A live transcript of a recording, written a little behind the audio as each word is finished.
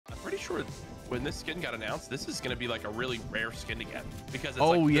sure when this skin got announced, this is going to be like a really rare skin to get because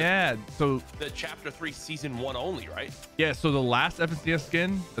it's so the chapter 3 season 1 only, right? Yeah, so the last FNCS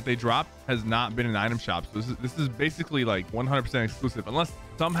skin that they dropped has not been in item shops. So this is basically like 100% exclusive, unless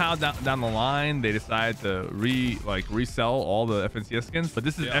somehow down the line they decide to resell all the FNCS skins. But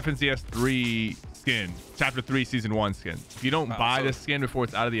this is FNCS 3 skin, chapter 3 season 1 skin. If you don't buy this skin before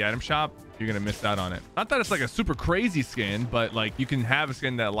it's out of the item shop, you're gonna miss out on it. Not that it's like a super crazy skin, but like you can have a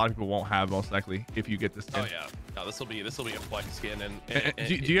skin that a lot of people won't have most likely if you get this skin. Oh yeah, no, this will be a flex skin. And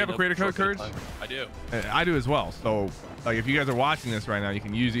do you have a creator code, Courage? I do. I do as well. So like if you guys are watching this right now, you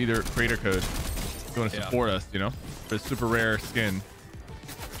can use either creator code if you want to support us, you know, for a super rare skin.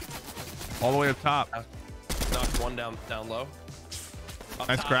 All the way up top. Knocked one down low. Up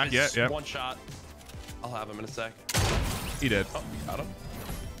nice crack. Yeah. One shot. I'll have him in a sec. He did. Oh, got him.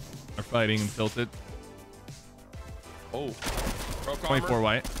 They're fighting tilted. Oh, 24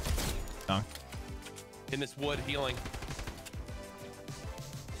 white. Knock. In this wood, healing.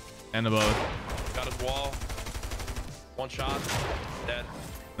 And above. Got his wall. One shot. Dead.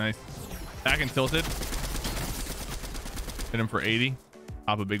 Nice. Back and tilted. Hit him for 80.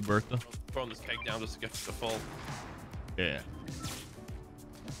 Top of Big Bertha. Throwing this keg down just to get to the full. Yeah.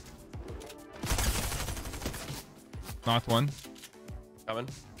 Knocked one. Coming.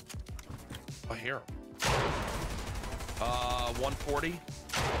 I hear him. 140.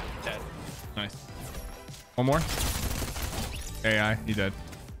 Dead. Nice. One more. AI, he dead.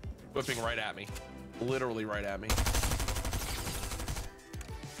 Whipping right at me. Literally right at me.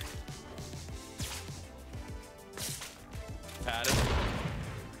 Padded.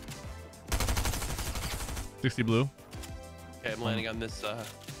 60 blue. Okay, I'm landing on this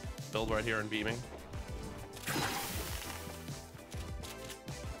build right here and beaming.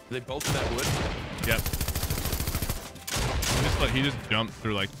 Are they both in that wood? Yep. He just jumped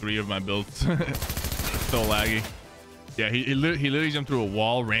through like 3 of my builds. So laggy. Yeah, he literally jumped through a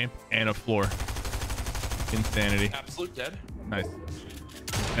wall, ramp, and a floor. Insanity. Absolute dead. Nice.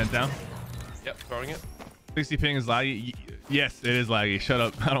 10 down. Yep, throwing it. 60 ping is laggy. Yes, it is laggy. Shut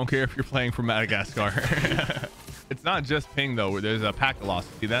up. I don't care if you're playing from Madagascar. It's not just ping though. There's a pack loss.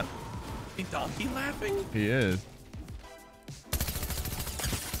 See that? Is donkey laughing? He is.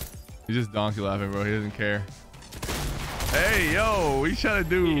 He's just donkey laughing, bro. He doesn't care. Hey, yo, what you trying to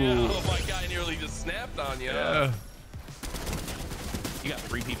do? Yeah, oh my guy nearly just snapped on you. Yeah. You got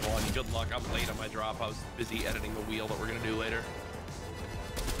 3 people on you. Good luck. I'm late on my drop. I was busy editing the wheel that we're gonna do later.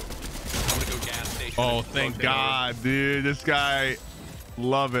 I'm gonna go gas station. Oh, thank God, dude. This guy,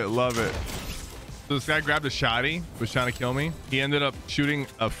 love it. So this guy grabbed a shotty, was trying to kill me. He ended up shooting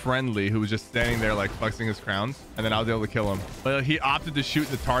a friendly who was just standing there like flexing his crowns, and then I was able to kill him. But he opted to shoot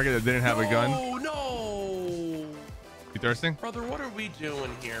the target that didn't have a gun. No. You thirsting? Brother, what are we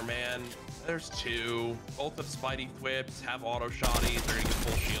doing here, man? There's 2. Both have Spidey whips, have auto shotties. They're gonna get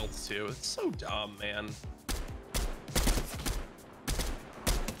full shields too. It's so dumb, man.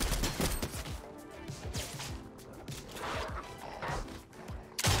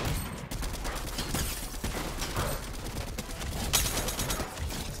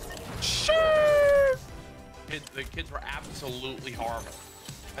 The kids were absolutely horrible.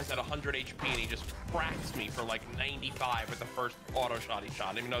 I said 100 HP and he just cracks me for like 95 with the first auto shot he shot.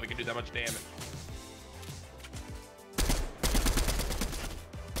 I didn't even know they could do that much damage.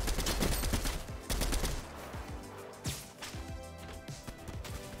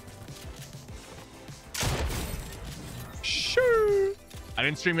 Sure. I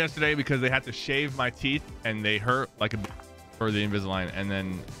didn't stream yesterday because they had to shave my teeth and they hurt like a for the Invisalign, and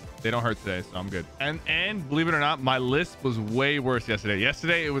then they don't hurt today, so I'm good. And believe it or not, my lisp was way worse yesterday.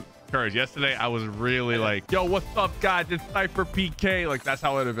 Yesterday it was Courage. Yesterday I was really like, yo, what's up, guys? It's SypherPK. Like that's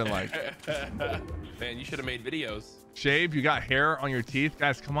how it would have been like. Man, you should have made videos. Shave, you got hair on your teeth,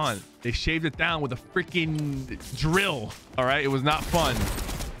 guys. Come on, they shaved it down with a freaking drill. All right, it was not fun.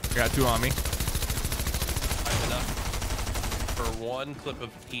 I got 2 on me. I have enough for 1 clip of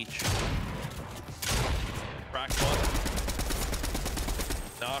each. Cracked 1.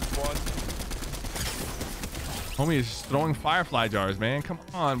 Knocked 1. Homie is throwing firefly jars, man. Come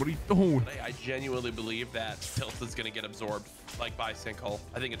on, what are you doing? I genuinely believe that Tilt is going to get absorbed like by Sinkhole.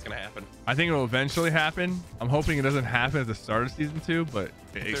 I think it's going to happen. I think it will eventually happen. I'm hoping it doesn't happen at the start of season 2, but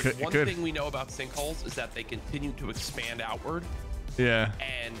it could. One thing we know about sinkholes is that they continue to expand outward. Yeah.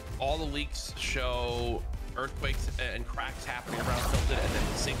 And all the leaks show earthquakes and cracks happening around Tilted, and then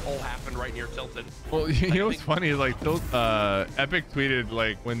the sinkhole happened right near Tilted. Well, you know what's funny is like Epic tweeted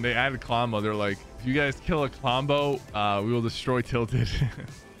like when they added Klombo, they're like, if you guys kill a Klombo, we will destroy Tilted.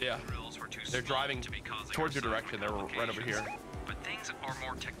 Yeah. They're driving towards your direction. They're right over here. but things are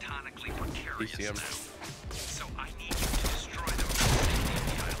more tectonically precarious PCM. now. So I need you to destroy them for the safety of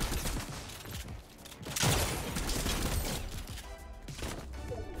the island.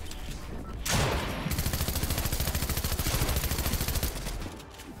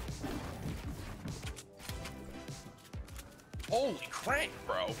 Holy crank,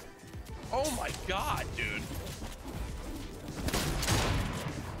 bro. Oh my god, dude.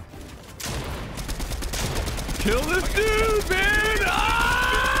 Kill this dude, man!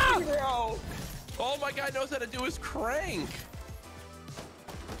 Ah! Bro. All my guy knows how to do is crank.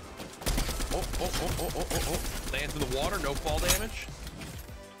 Oh. Lands in the water, no fall damage.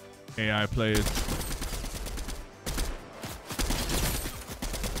 AI players.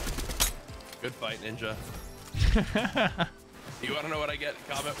 Good fight, Ninja. You want to know what I get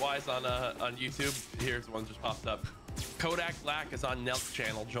comment-wise on YouTube? Here's one just popped up. Kodak Black is on Nelk's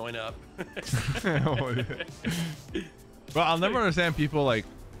channel. Join up. Well, I'll never understand people like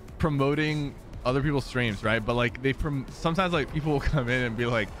promoting other people's streams, right? But like sometimes like people will come in and be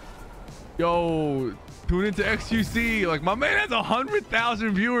like, yo, tune into XQC. Like, my man has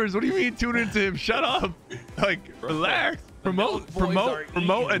 100,000 viewers. What do you mean tune into him? Shut up. Like, relax. Promote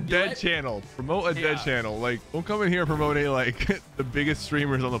a dead channel. Promote a dead channel. Like, don't come in here promoting like the biggest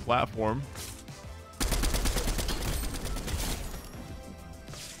streamers on the platform.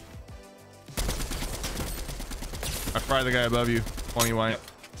 I fried the guy above you. 20 white.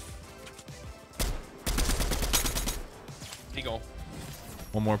 Eagle.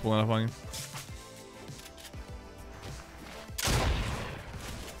 One more pulling up on you.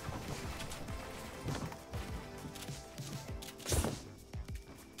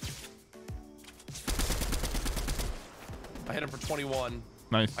 I hit him for 21.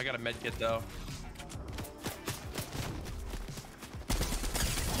 Nice. I got a med kit though.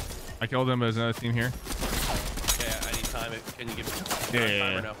 I killed him, but there's another team here. Yeah, I need time. Can you give me time?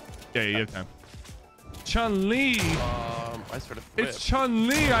 Yeah. Or no? Yeah, you have time. Chun-Li. I sort of flipped. It's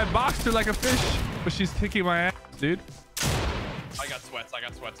Chun-Li. I boxed her like a fish, but she's kicking my ass, dude. I got sweats. I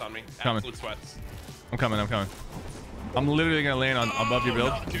got sweats on me. Coming. Absolute sweats. I'm coming. I'm literally gonna land on above your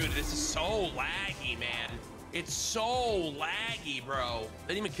build. No, dude, this is so laggy, man. It's so laggy, bro.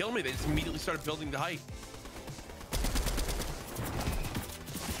 They didn't even kill me. They just immediately started building the height.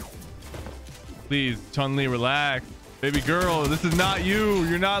 Please, Chun-Li, relax. Baby girl, this is not you.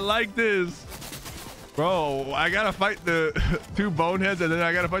 You're not like this. Bro, I gotta fight the 2 boneheads and then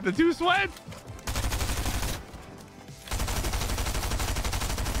I gotta fight the 2 sweats.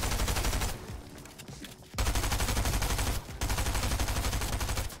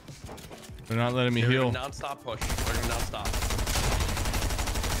 They're not letting me heal. Non-stop push. They're gonna non-stop.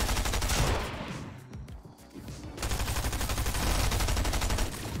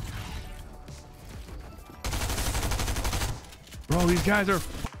 Bro, these guys are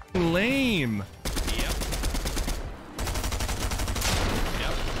f***ing lame. Yep.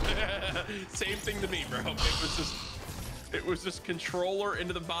 Same thing to me, bro. It was just controller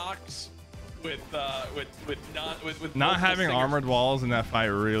into the box with Not having singers. armored walls in that fight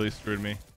really screwed me.